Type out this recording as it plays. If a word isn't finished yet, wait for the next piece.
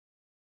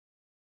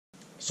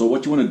So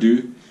what you want to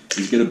do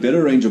is get a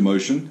better range of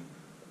motion.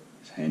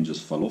 His hand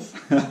just fell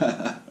off.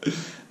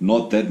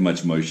 Not that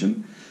much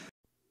motion.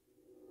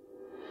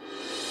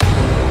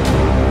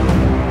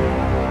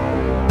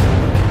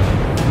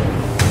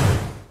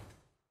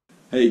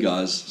 Hey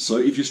guys, so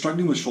if you're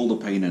struggling with shoulder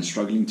pain and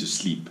struggling to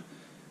sleep,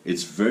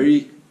 it's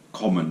very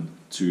common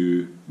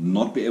to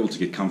not be able to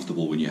get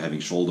comfortable when you're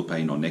having shoulder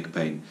pain or neck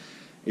pain,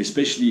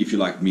 especially if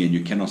you're like me and you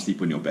cannot sleep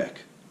on your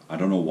back. I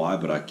don't know why,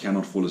 but I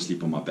cannot fall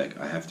asleep on my back.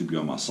 I have to be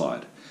on my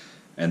side.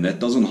 And that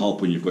doesn't help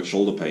when you've got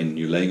shoulder pain and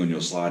you're laying on your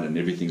side and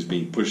everything's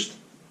being pushed.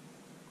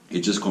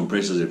 It just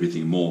compresses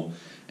everything more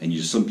and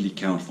you simply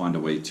cannot find a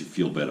way to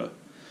feel better.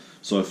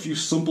 So a few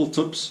simple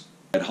tips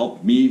that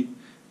help me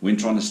when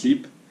trying to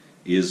sleep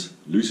is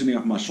loosening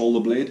up my shoulder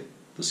blade,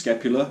 the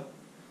scapula,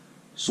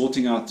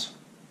 sorting out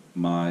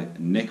my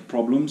neck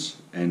problems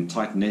and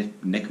tight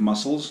neck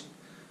muscles,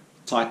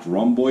 tight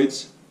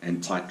rhomboids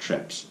and tight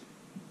traps.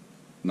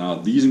 Now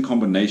these in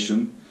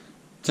combination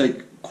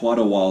take quite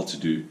a while to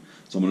do.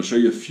 So I'm going to show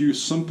you a few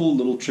simple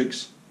little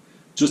tricks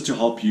just to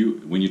help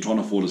you when you're trying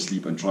to fall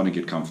asleep and trying to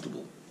get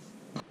comfortable.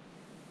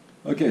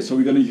 Okay, so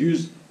we're going to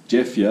use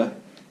Jeff here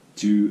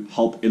to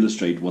help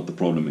illustrate what the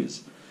problem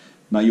is.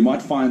 Now you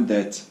might find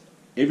that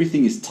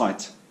everything is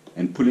tight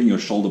and pulling your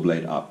shoulder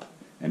blade up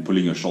and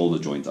pulling your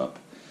shoulder joint up.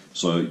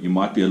 So you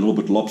might be a little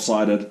bit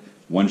lopsided,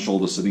 one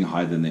shoulder sitting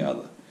higher than the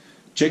other.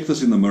 Check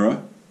this in the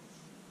mirror.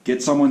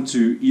 Get someone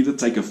to either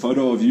take a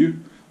photo of you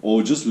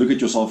or just look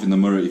at yourself in the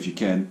mirror if you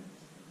can,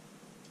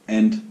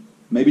 and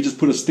maybe just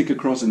put a stick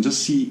across and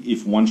just see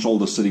if one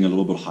shoulder is sitting a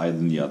little bit higher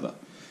than the other.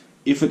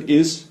 If it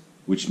is,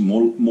 which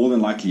more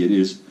than likely it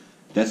is,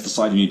 that's the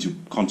side you need to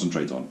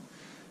concentrate on.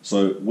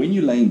 So when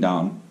you're laying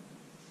down,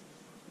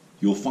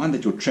 you'll find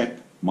that your trap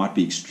might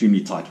be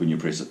extremely tight when you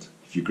press it.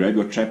 If you grab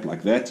your trap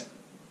like that,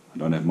 I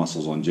don't have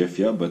muscles on Jeff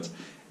here, but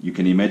you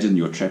can imagine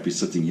your trap is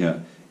sitting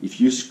here. If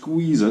you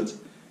squeeze it,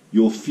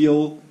 you'll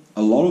feel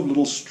a lot of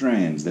little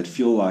strands that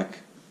feel like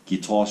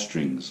guitar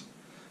strings.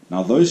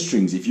 Now those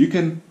strings, if you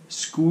can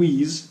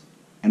squeeze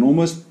and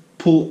almost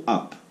pull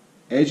up,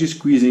 as you're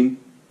squeezing,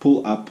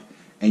 pull up,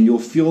 and you'll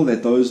feel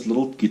that those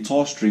little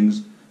guitar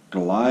strings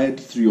glide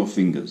through your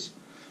fingers.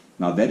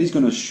 Now that is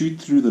going to shoot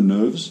through the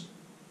nerves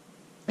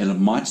and it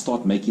might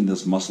start making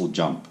this muscle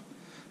jump.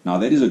 Now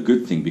that is a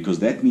good thing because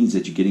that means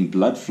that you're getting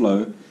blood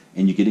flow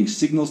and you're getting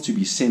signals to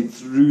be sent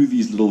through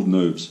these little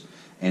nerves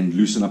and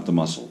loosen up the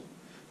muscle.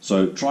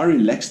 So try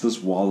relax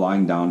this while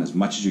lying down as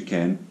much as you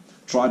can.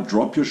 Try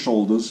drop your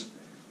shoulders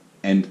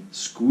and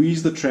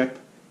squeeze the trap,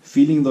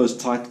 feeling those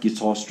tight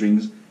guitar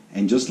strings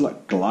and just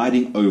like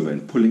gliding over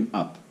and pulling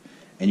up.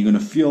 And you're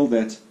going to feel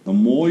that the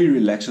more you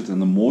relax it and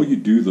the more you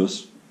do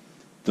this,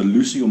 the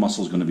looser your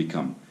muscle is going to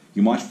become.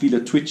 You might feel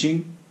it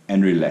twitching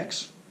and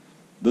relax.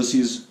 This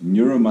is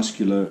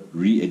neuromuscular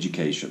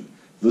re-education.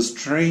 This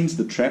trains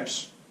the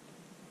traps,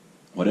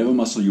 whatever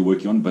muscle you're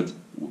working on, but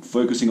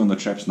focusing on the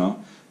traps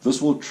now,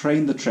 this will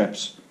train the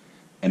traps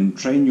and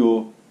train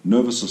your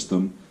nervous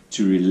system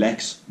to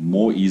relax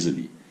more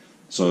easily.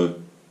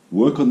 So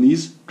work on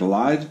these,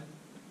 glide.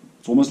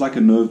 It's almost like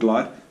a nerve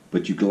glide,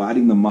 but you're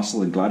gliding the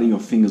muscle and gliding your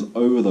fingers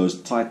over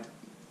those tight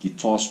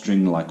guitar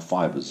string like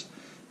fibers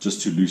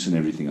just to loosen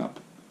everything up.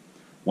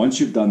 Once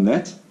you've done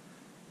that,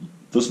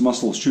 this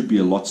muscle should be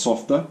a lot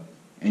softer,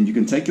 and you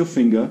can take your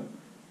finger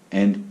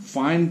and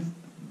find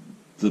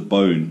the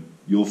bone.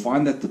 You'll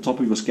find that the top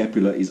of your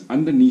scapula is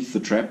underneath the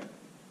trap,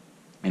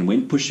 and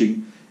when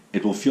pushing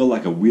it will feel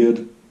like a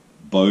weird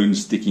bone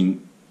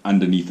sticking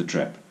underneath the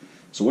trap.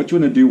 So what you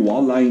want to do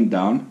while lying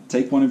down,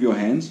 take one of your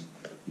hands,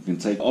 you can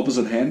take the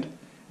opposite hand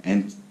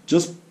and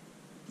just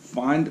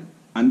find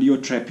under your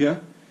trap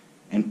here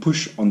and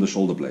push on the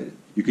shoulder blade.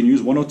 You can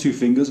use one or two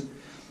fingers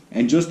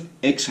and just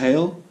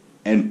exhale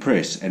and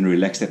press and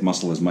relax that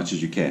muscle as much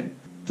as you can.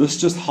 This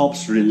just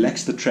helps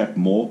relax the trap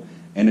more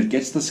and it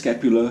gets the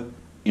scapula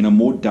in a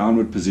more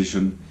downward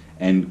position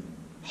and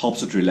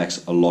helps it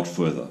relax a lot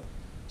further.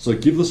 So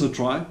give this a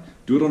try,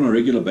 do it on a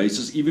regular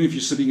basis, even if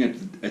you're sitting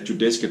at your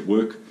desk at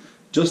work,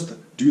 just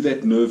do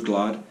that nerve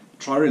glide,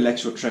 try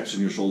relax your traps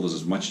and your shoulders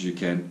as much as you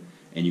can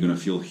and you're going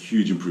to feel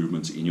huge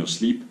improvements in your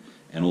sleep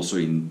and also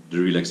in the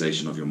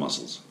relaxation of your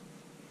muscles.